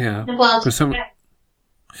 yeah. For someone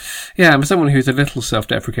who's a little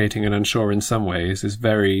self-deprecating and unsure in some ways, is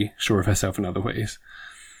very sure of herself in other ways.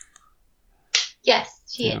 Yes,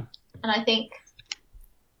 she is. And I think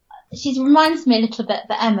she reminds me a little bit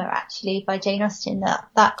of Emma, actually, by Jane Austen,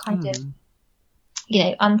 that kind of,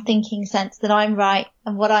 unthinking sense that I'm right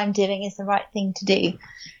and what I'm doing is the right thing to do.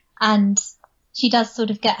 And she does sort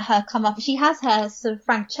of get her come up. She has her sort of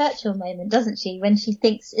Frank Churchill moment, doesn't she? When she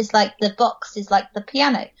thinks it's like the box is like the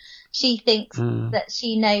piano. She thinks that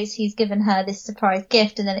she knows he's given her this surprise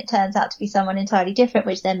gift, and then it turns out to be someone entirely different,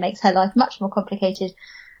 which then makes her life much more complicated.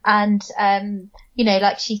 And,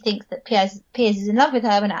 like she thinks that Piers is in love with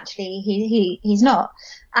her when actually he's not.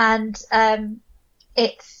 And,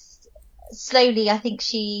 it's slowly, I think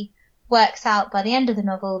she works out by the end of the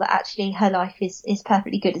novel that actually her life is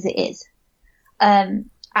perfectly good as it is. And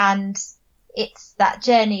it's that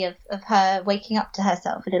journey of her waking up to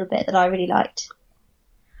herself a little bit that I really liked.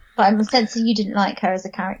 But I'm sensing you didn't like her as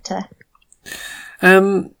a character.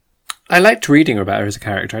 I liked reading about her as a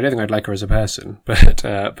character. I don't think I'd like her as a person, but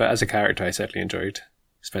as a character, I certainly enjoyed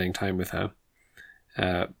spending time with her.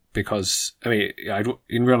 Because, I mean,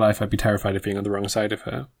 in real life, I'd be terrified of being on the wrong side of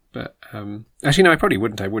her. But actually, no, I probably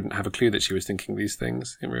wouldn't. I wouldn't have a clue that she was thinking these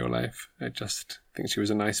things in real life. I just think she was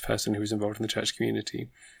a nice person who was involved in the church community.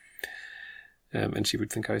 And she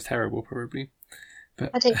would think I was terrible, probably.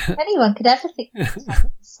 But I don't think anyone could ever think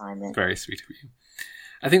that, Simon. Very sweet of you.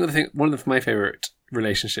 I think one of my favourite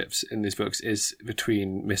relationships in these books is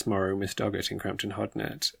between Miss Morrow and Miss Doggett in Crampton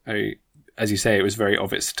Hodnet. As you say, it was very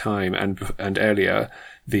of its time, and earlier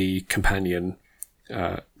the companion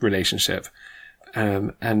relationship.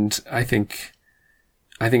 And I think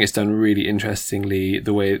it's done really interestingly,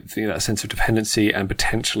 the way that sense of dependency and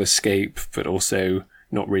potential escape, but also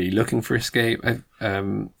not really looking for escape.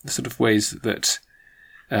 The sort of ways that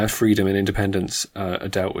freedom and independence are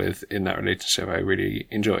dealt with in that relationship, I really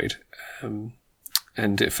enjoyed. And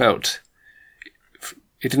it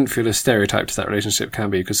didn't feel as stereotyped as that relationship can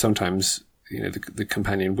be, because sometimes, the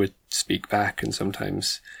companion would speak back, and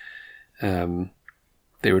sometimes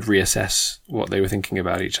they would reassess what they were thinking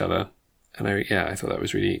about each other. And I thought that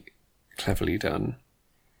was really cleverly done.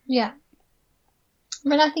 Yeah. I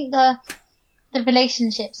mean, I think the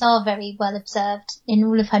relationships are very well observed in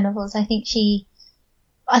all of her novels. I think she's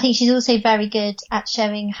also very good at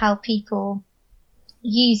showing how people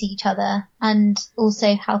use each other, and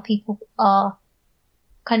also how people are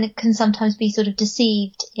can sometimes be sort of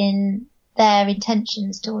deceived in their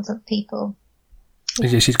intentions towards other people.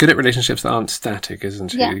 Yeah, she's good at relationships that aren't static, isn't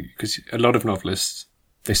she? Yeah. Because a lot of novelists,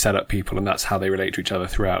 they set up people and that's how they relate to each other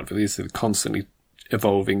throughout, but these are constantly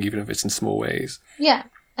evolving, even if it's in small ways. Yeah,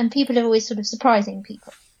 and people are always sort of surprising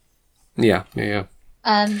people. Yeah.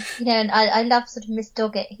 And I love sort of Miss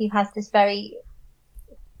Doggett, who has this very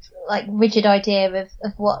rigid idea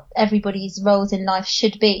of what everybody's roles in life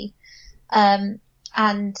should be. And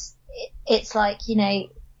it's like,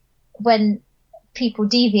 when people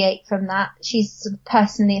deviate from that, she's sort of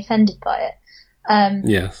personally offended by it.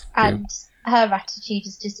 Yes. And her attitude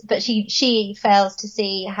is just, but she fails to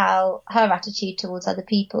see how her attitude towards other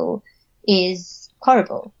people is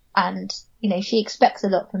horrible. And, she expects a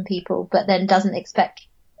lot from people, but then doesn't expect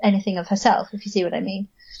anything of herself, if you see what I mean.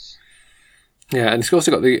 Yeah, and it's also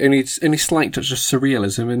got the only slight touch of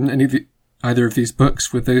surrealism in either of these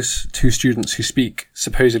books, with those two students who speak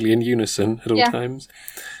supposedly in unison at all times,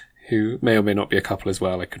 who may or may not be a couple as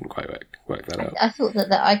well. I couldn't quite work that out. I thought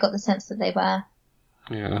that I got the sense that they were.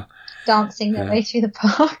 Yeah. dancing their way through the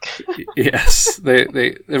park. Yes,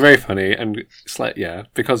 they're very funny, and it's like,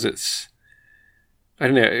 because it's, I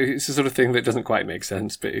don't know, it's the sort of thing that doesn't quite make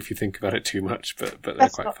sense, but if you think about it too much, but they're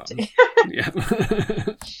quite fun. Yeah.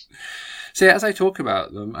 So as I talk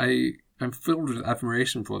about them, I'm filled with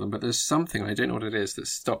admiration for them, but there's something, I don't know what it is, that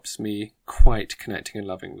stops me quite connecting and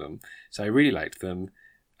loving them. So I really liked them.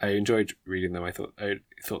 I enjoyed reading them. I thought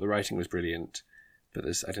the writing was brilliant, but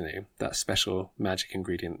there's, I don't know, that special magic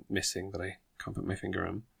ingredient missing that I can't put my finger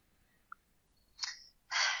on.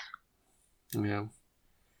 Yeah.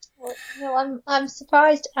 Well, I'm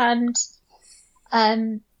surprised and a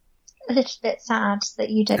little bit sad that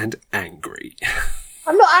you don't. And angry.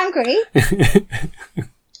 I'm not angry.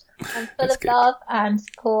 I'm full of love and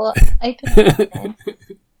support. Open.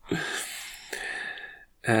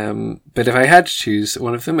 But if I had to choose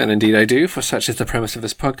one of them, and indeed I do, for such is the premise of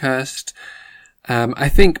this podcast, I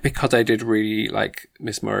think because I did really like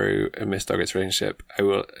Miss Morrow and Miss Doggett's relationship, I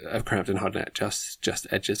will have Crampton Hodnet just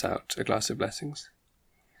edges out A Glass of Blessings.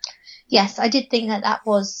 Yes, I did think that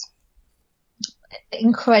was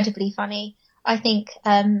incredibly funny. I think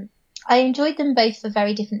I enjoyed them both for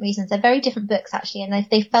very different reasons. They're very different books, actually, and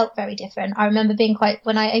they felt very different. I remember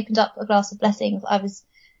when I opened up A Glass of Blessings, I was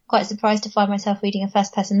quite surprised to find myself reading a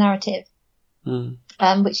first-person narrative,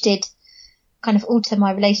 which did kind of alter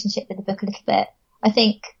my relationship with the book a little bit. I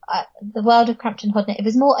think The World of Crampton Hodnet, it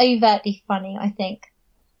was more overtly funny, I think,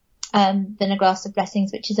 than A Glass of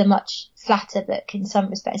Blessings, which is a much flatter book in some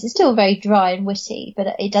respects. It's still very dry and witty,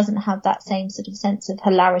 but it doesn't have that same sort of sense of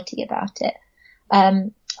hilarity about it.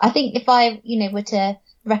 I think if I, were to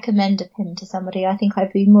recommend a pym to somebody, I think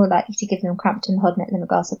I'd be more likely to give them Crampton Hodnet than A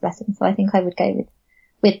Glass of Blessings. So I think I would go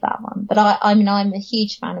with that one. But I'm a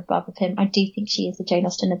huge fan of Barbara Pym. I do think she is the Jane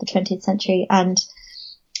Austen of the 20th century, and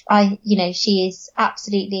she is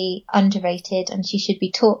absolutely underrated, and she should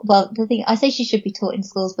be taught. Well, I say she should be taught in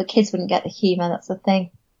schools, but kids wouldn't get the humour. That's the thing.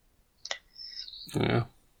 Yeah.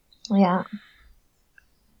 Yeah.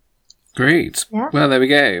 Great. Yeah. Well, there we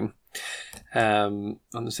go. On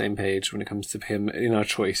the same page when it comes to Pym, in our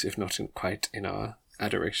choice, if not quite in our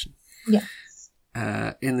adoration. Yeah.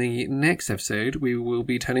 In the next episode, we will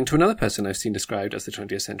be turning to another person I've seen described as the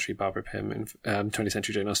 20th century Barbara Pym, 20th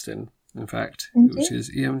century Jane Austen, in fact, which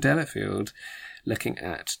is E.M. Delafield, looking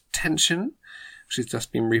at Tension, which has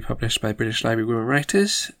just been republished by British Library Women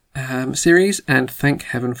Writers series, and Thank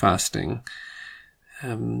Heaven Fasting.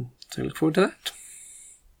 So I look forward to that.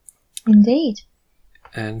 Indeed.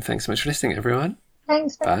 And thanks so much for listening, everyone.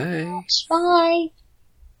 Thanks very much.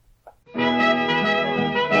 Bye.